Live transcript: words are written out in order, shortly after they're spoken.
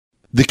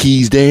The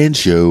KeysDAN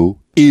Show.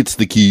 It's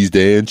the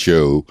KeysDAN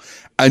Show.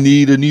 I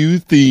need a new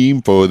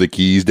theme for the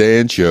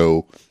KeysDAN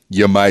Show.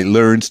 You might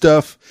learn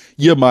stuff.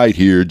 You might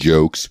hear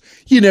jokes.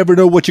 You never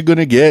know what you're going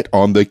to get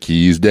on the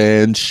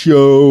KeysDAN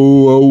Show.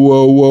 Whoa,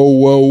 whoa,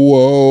 whoa,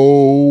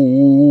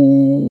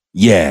 whoa.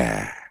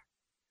 Yeah.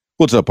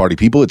 What's up, party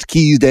people? It's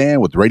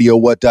KeysDAN with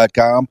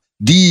RadioWhat.com,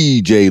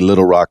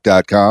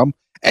 DJLittleRock.com,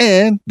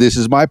 and this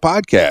is my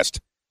podcast,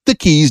 The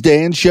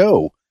KeysDAN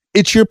Show.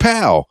 It's your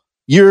pal,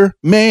 your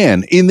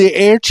man in the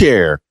air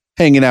chair,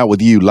 hanging out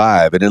with you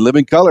live and in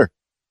living color,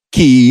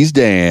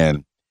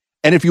 KeysDAN.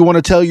 And if you want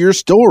to tell your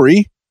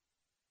story,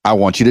 I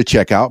want you to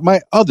check out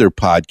my other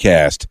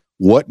podcast,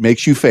 What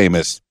Makes You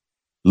Famous.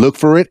 Look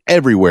for it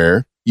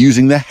everywhere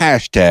using the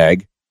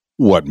hashtag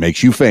What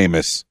Makes You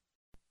Famous.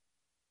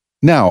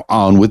 Now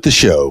on with the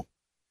show.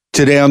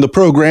 Today on the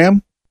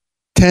program,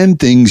 10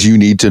 things you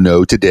need to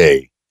know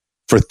today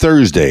for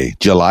Thursday,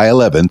 July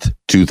 11th,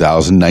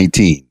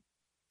 2019.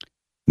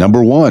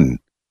 Number 1,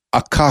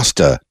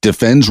 Acosta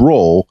defends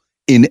role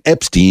in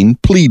Epstein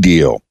plea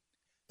deal.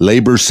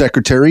 Labor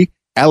Secretary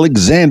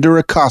Alexander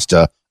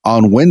Acosta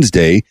on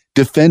Wednesday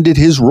defended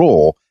his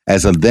role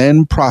as a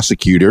then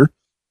prosecutor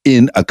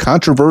in a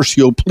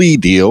controversial plea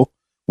deal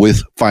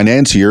with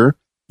financier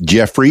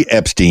Jeffrey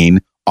Epstein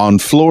on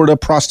Florida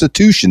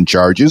prostitution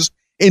charges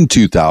in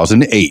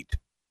 2008.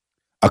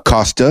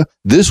 Acosta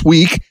this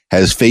week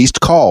has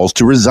faced calls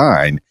to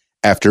resign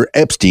after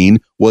Epstein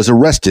was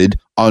arrested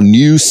on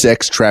new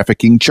sex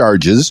trafficking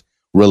charges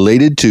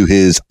related to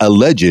his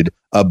alleged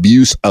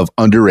abuse of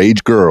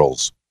underage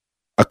girls.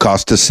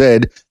 Acosta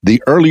said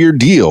the earlier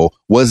deal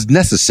was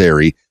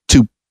necessary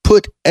to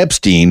put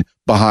Epstein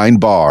behind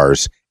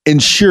bars,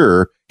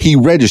 ensure he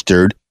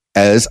registered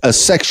as a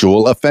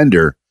sexual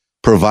offender,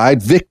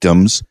 provide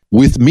victims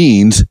with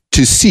means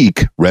to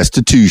seek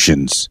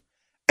restitutions,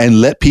 and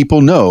let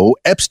people know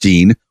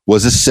Epstein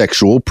was a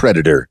sexual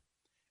predator.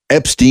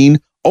 Epstein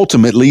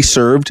ultimately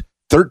served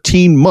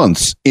 13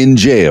 months in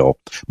jail,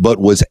 but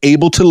was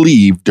able to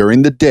leave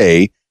during the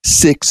day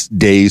 6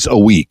 days a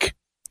week.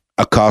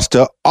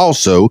 Acosta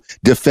also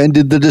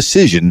defended the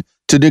decision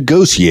to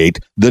negotiate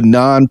the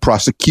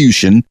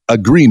non-prosecution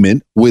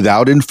agreement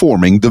without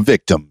informing the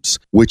victims,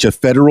 which a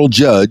federal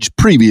judge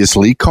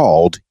previously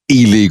called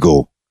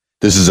illegal.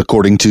 This is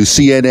according to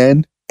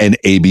CNN and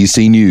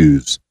ABC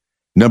News.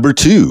 Number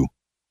 2,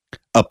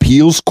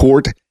 appeals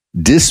court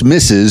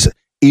dismisses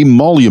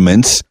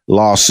emoluments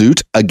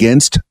lawsuit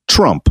against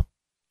Trump.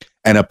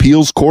 An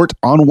appeals court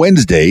on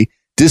Wednesday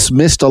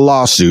dismissed a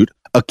lawsuit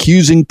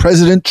accusing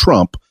President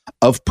Trump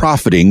of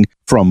profiting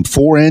from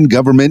foreign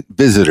government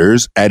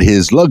visitors at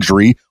his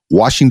luxury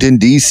Washington,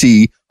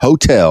 D.C.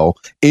 hotel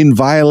in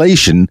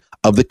violation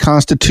of the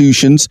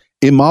Constitution's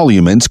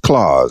emoluments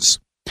clause.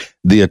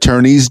 The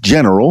attorneys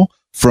general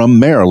from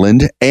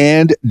Maryland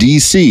and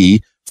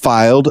D.C.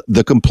 filed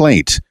the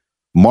complaint,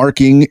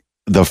 marking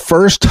the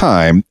first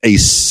time a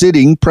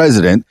sitting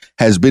president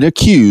has been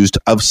accused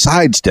of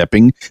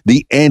sidestepping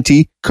the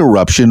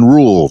anti-corruption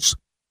rules,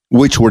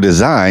 which were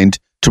designed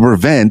to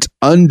prevent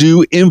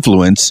undue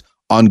influence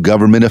on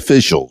government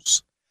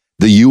officials.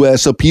 The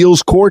U.S.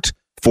 Appeals Court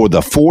for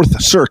the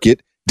Fourth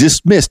Circuit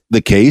dismissed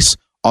the case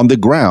on the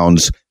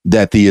grounds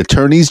that the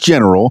attorneys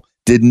general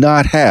did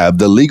not have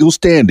the legal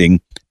standing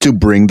to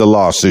bring the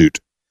lawsuit.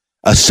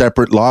 A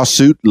separate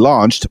lawsuit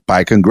launched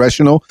by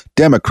congressional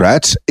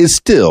Democrats is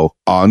still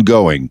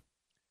ongoing.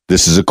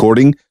 This is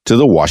according to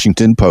the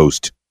Washington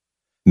Post.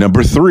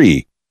 Number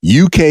 3,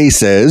 UK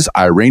says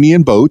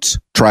Iranian boats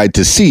tried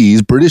to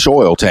seize British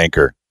oil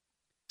tanker.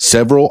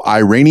 Several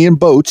Iranian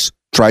boats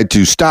tried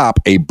to stop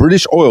a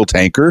British oil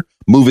tanker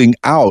moving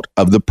out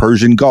of the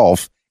Persian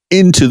Gulf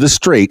into the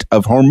Strait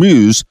of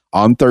Hormuz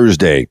on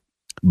Thursday,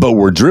 but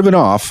were driven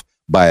off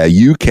by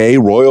a UK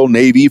Royal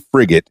Navy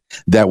frigate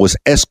that was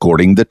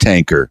escorting the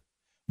tanker.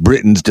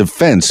 Britain's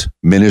defense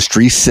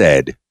ministry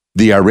said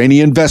the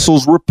Iranian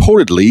vessels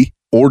reportedly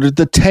ordered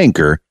the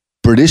tanker,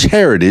 British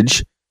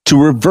Heritage, to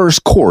reverse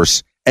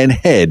course and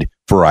head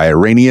for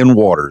Iranian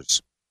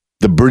waters.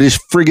 The British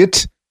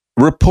frigate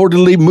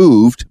reportedly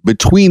moved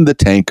between the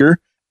tanker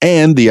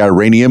and the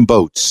Iranian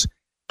boats,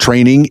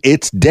 training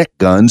its deck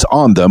guns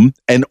on them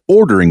and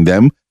ordering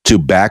them to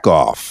back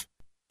off.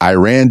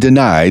 Iran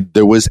denied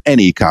there was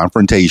any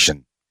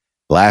confrontation.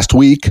 Last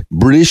week,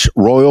 British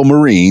Royal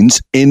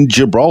Marines in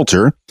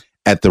Gibraltar,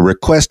 at the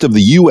request of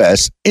the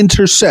U.S.,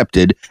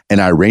 intercepted an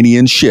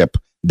Iranian ship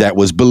that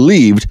was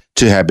believed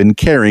to have been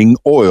carrying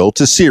oil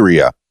to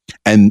Syria,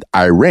 and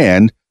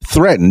Iran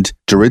threatened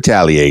to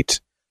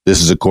retaliate.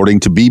 This is according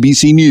to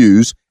BBC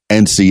News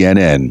and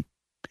CNN.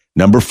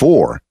 Number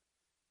 4,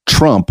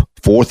 Trump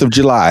 4th of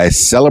July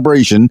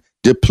celebration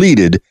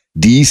depleted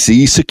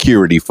D.C.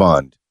 security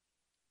fund.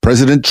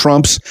 President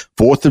Trump's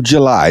 4th of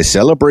July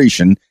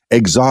celebration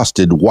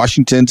exhausted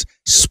Washington's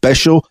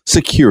special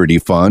security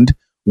fund,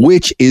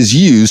 which is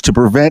used to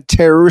prevent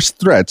terrorist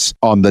threats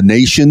on the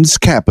nation's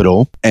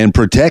capital and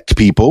protect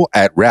people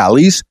at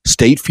rallies,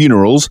 state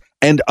funerals,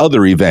 and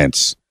other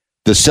events.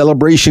 The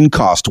celebration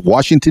cost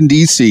Washington,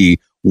 D.C.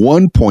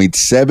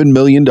 $1.7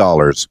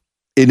 million.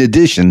 in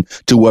addition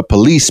to what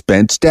police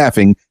spent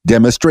staffing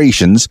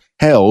demonstrations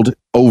held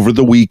over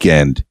the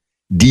weekend.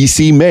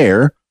 D.C.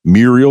 Mayor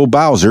Muriel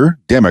Bowser,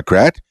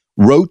 Democrat,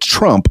 wrote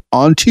Trump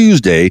on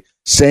Tuesday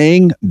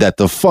saying that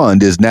the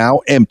fund is now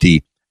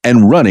empty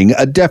and running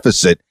a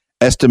deficit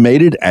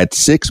estimated at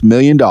 $6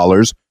 million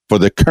for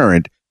the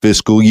current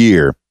fiscal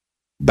year.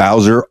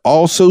 Bowser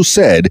also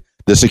said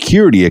the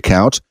security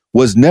account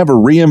was never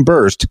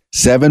reimbursed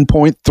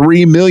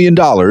 $7.3 million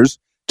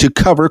to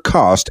cover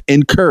costs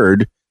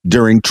incurred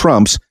during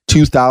Trump's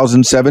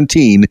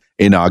 2017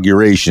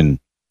 inauguration.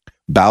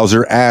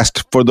 Bowser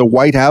asked for the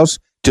White House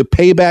to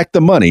pay back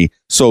the money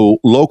so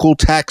local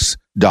tax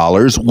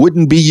dollars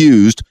wouldn't be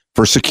used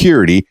for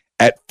security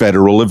at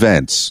federal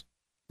events.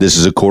 This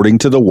is according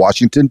to the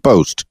Washington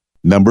Post.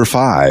 Number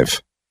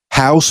 5.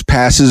 House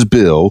passes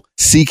bill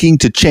seeking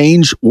to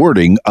change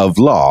wording of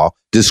law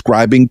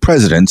describing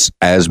presidents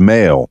as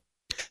male.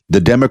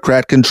 The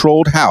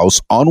Democrat-controlled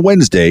House on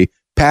Wednesday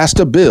passed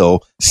a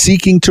bill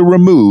seeking to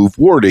remove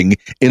wording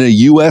in a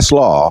U.S.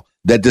 law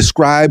that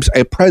describes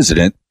a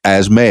president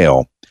as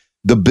male.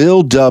 The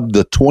bill, dubbed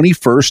the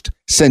 21st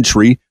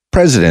Century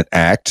President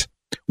Act,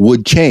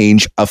 would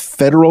change a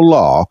federal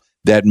law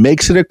that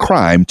makes it a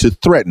crime to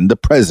threaten the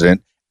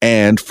president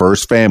and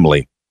first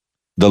family.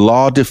 The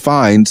law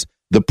defines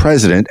the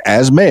president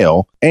as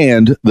male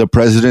and the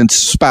president's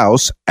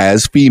spouse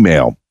as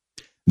female.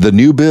 The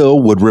new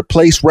bill would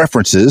replace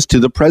references to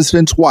the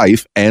president's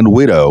wife and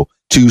widow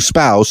to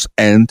spouse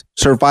and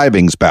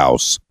surviving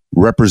spouse.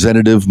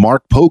 Representative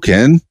Mark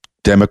Pocan,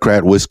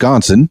 Democrat,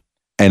 Wisconsin,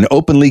 an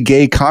openly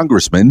gay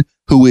congressman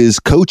who is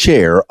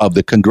co-chair of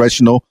the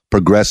Congressional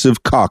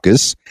Progressive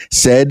Caucus,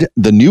 said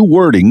the new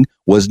wording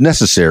was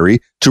necessary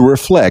to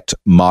reflect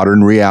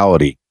modern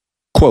reality.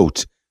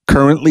 Quote,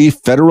 currently,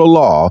 federal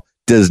law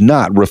does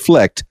not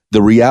reflect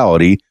the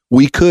reality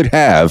we could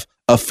have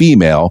a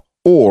female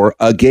or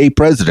a gay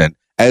president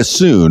as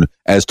soon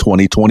as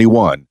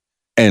 2021,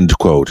 end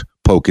quote,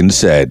 Pocan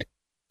said.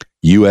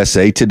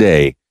 USA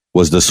Today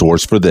was the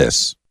source for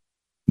this.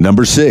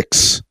 Number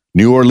 6,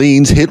 New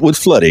Orleans hit with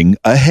flooding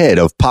ahead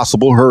of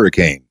possible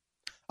hurricane.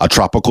 A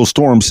tropical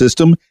storm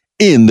system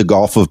in the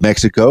Gulf of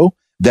Mexico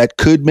that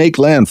could make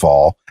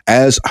landfall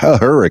as a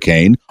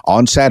hurricane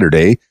on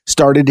Saturday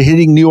started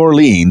hitting New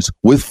Orleans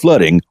with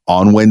flooding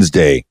on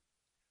Wednesday.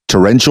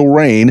 Torrential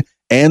rain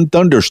and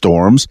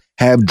thunderstorms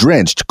have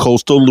drenched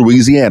coastal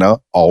Louisiana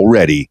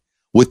already,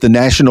 with the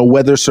National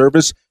Weather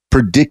Service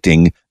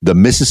predicting the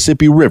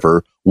Mississippi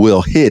River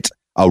will hit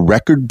a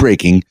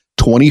record-breaking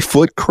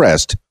 20-foot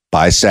crest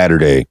by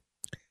Saturday,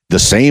 the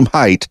same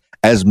height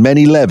as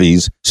many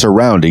levees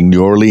surrounding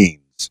New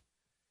Orleans.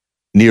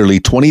 Nearly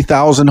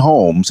 20,000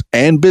 homes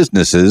and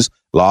businesses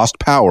lost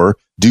power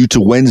due to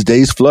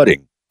Wednesday's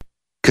flooding.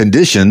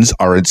 Conditions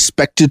are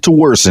expected to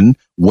worsen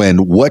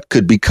when what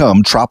could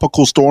become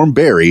Tropical Storm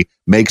Barry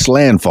makes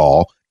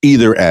landfall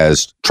either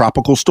as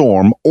Tropical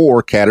Storm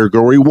or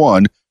Category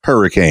 1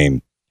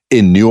 hurricane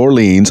in New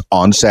Orleans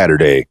on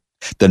Saturday,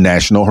 the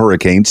National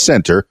Hurricane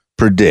Center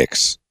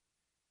predicts.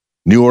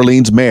 New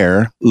Orleans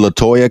Mayor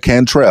LaToya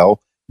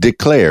Cantrell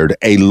declared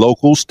a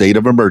local state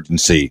of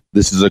emergency.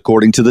 This is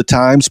according to the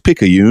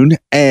Times-Picayune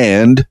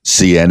and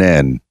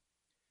CNN.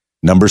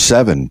 Number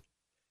 7,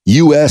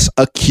 U.S.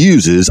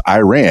 accuses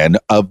Iran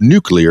of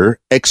nuclear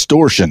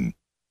extortion.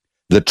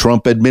 The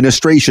Trump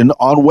administration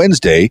on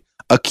Wednesday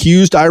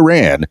accused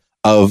Iran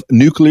of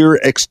nuclear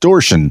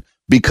extortion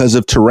because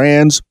of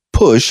Tehran's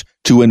push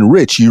to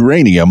enrich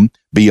uranium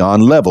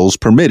beyond levels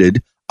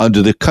permitted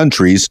under the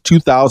country's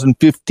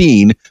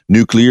 2015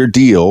 nuclear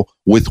deal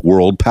with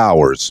world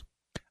powers.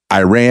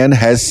 Iran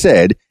has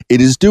said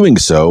it is doing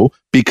so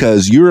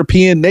because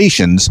European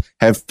nations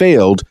have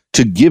failed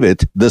to give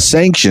it the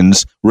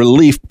sanctions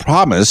relief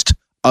promised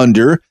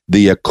under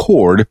the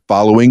accord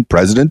following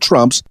President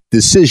Trump's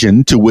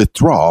decision to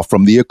withdraw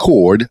from the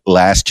accord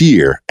last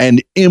year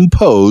and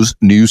impose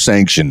new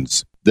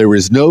sanctions. There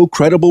is no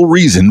credible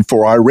reason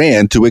for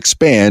Iran to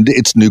expand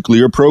its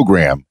nuclear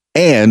program,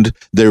 and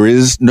there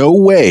is no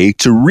way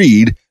to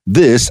read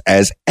this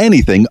as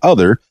anything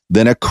other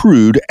than a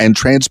crude and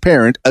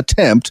transparent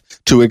attempt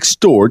to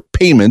extort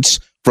payments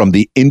from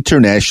the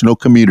international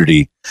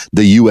community,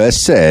 the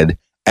U.S. said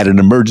at an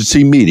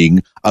emergency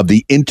meeting of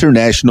the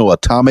International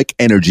Atomic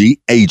Energy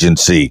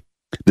Agency.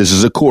 This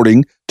is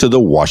according to the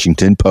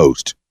Washington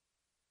Post.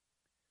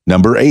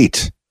 Number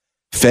 8,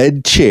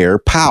 Fed Chair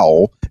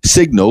Powell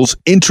signals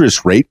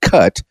interest rate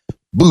cut,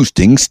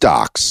 boosting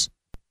stocks.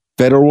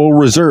 Federal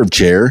Reserve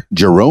Chair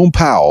Jerome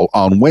Powell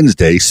on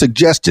Wednesday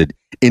suggested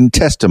in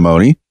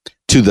testimony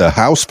to the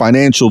House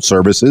Financial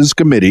Services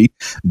Committee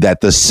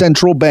that the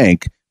central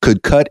bank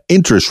could cut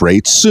interest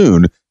rates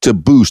soon to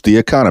boost the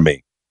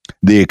economy.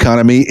 The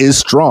economy is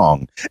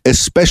strong,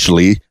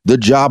 especially the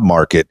job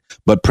market,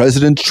 but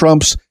President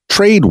Trump's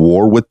trade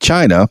war with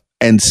China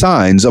and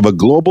signs of a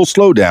global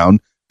slowdown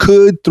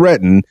could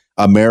threaten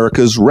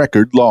America's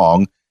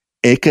record-long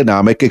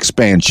economic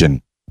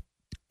expansion,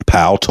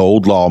 Powell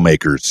told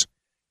lawmakers,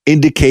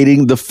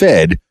 indicating the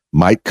Fed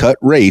might cut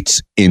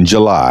rates in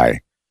July.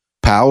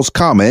 Powell's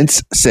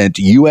comments sent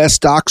U.S.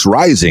 stocks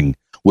rising,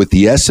 with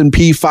the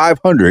S&P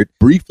 500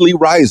 briefly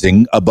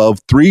rising above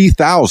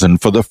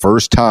 3,000 for the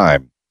first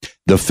time.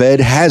 The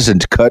Fed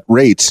hasn't cut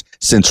rates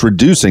since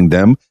reducing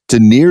them to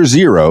near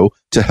zero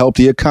to help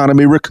the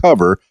economy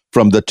recover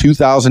from the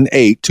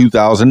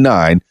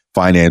 2008-2009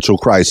 financial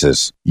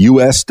crisis.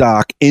 U.S.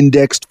 stock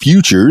indexed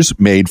futures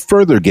made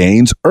further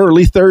gains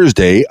early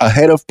Thursday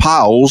ahead of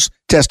Powell's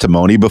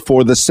testimony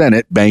before the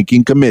Senate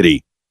Banking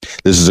Committee.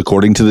 This is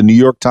according to the New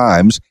York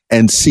Times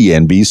and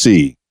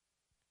CNBC.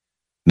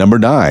 Number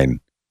 9,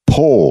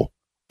 poll.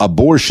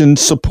 Abortion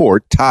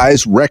support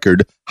ties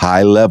record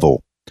high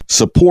level.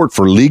 Support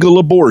for legal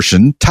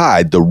abortion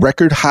tied the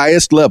record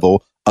highest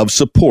level of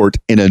support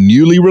in a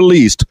newly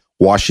released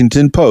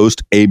Washington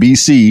Post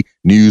ABC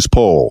News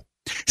poll.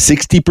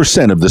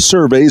 60% of the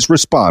survey's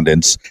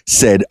respondents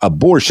said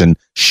abortion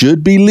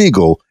should be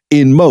legal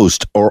in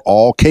most or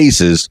all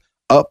cases,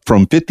 up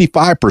from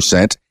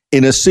 55%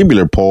 in a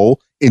similar poll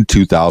in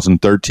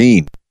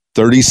 2013.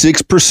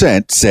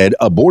 36% said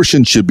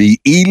abortion should be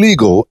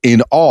illegal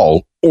in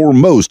all or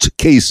most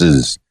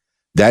cases.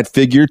 That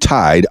figure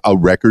tied a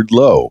record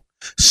low.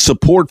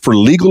 Support for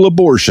legal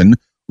abortion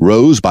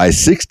rose by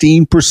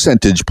 16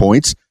 percentage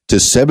points to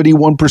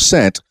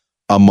 71%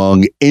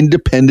 among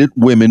independent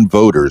women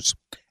voters,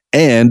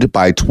 and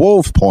by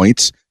 12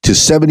 points to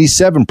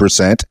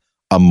 77%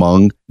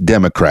 among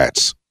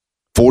Democrats.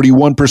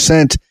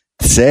 41%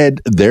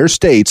 said their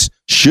states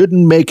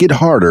shouldn't make it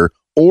harder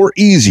or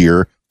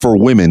easier for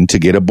women to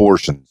get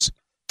abortions.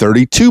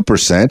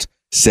 32%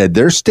 said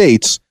their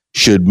states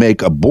should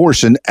make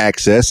abortion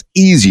access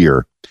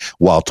easier,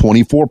 while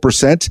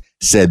 24%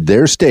 said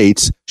their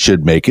states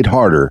should make it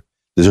harder.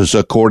 This is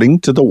according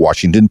to the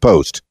Washington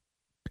Post.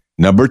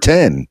 Number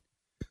 10,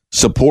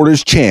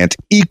 supporters chant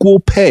equal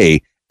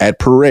pay at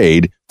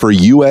parade for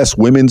U.S.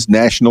 women's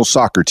national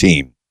soccer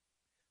team.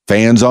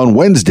 Fans on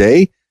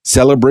Wednesday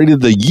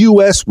celebrated the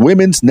U.S.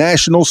 women's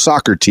national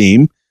soccer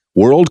team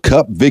World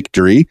Cup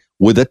victory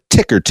with a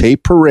ticker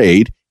tape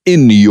parade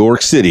in New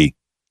York City.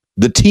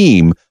 The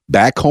team,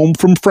 back home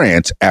from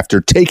France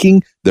after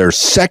taking their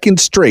second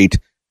straight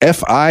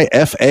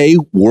FIFA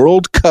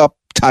World Cup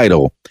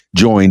title,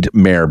 joined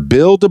Mayor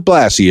Bill de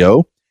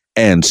Blasio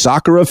and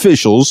soccer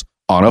officials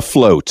on a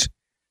float.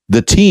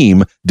 The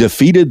team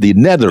defeated the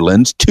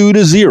Netherlands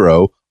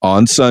 2-0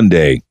 on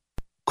Sunday.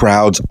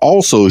 Crowds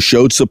also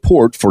showed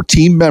support for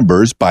team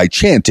members by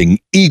chanting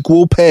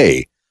equal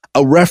pay,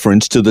 a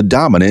reference to the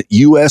dominant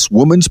U.S.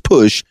 women's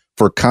push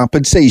for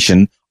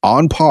compensation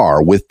on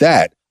par with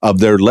that of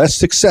their less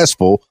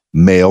successful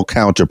male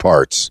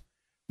counterparts.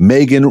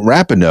 Megan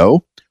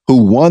Rapinoe,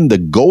 who won the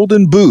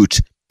Golden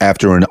Boot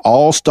after an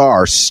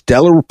all-star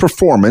stellar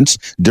performance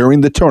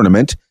during the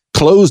tournament,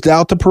 closed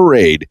out the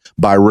parade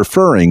by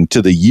referring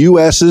to the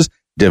U.S.'s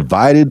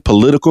divided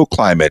political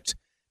climate,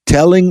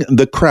 telling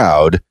the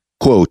crowd,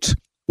 quote,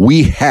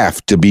 "We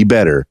have to be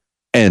better,"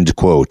 end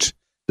quote.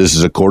 This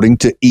is according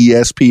to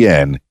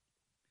ESPN.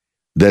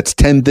 That's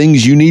 10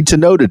 things you need to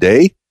know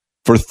today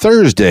for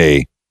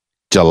Thursday,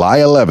 July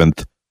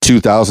 11th,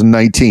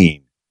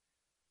 2019.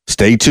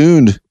 Stay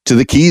tuned to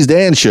the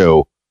KeysDAN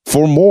Show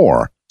for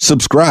more.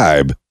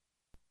 Subscribe.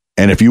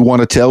 And if you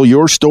want to tell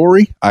your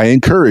story, I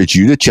encourage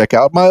you to check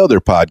out my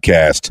other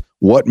podcast,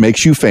 What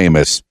Makes You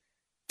Famous.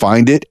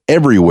 Find it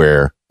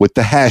everywhere with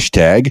the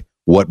hashtag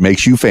What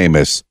Makes You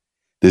Famous.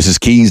 This is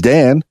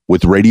KeysDAN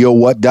with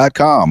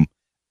RadioWhat.com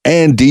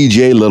and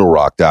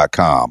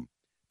DJLittleRock.com.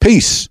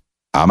 Peace.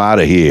 I'm out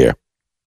of here.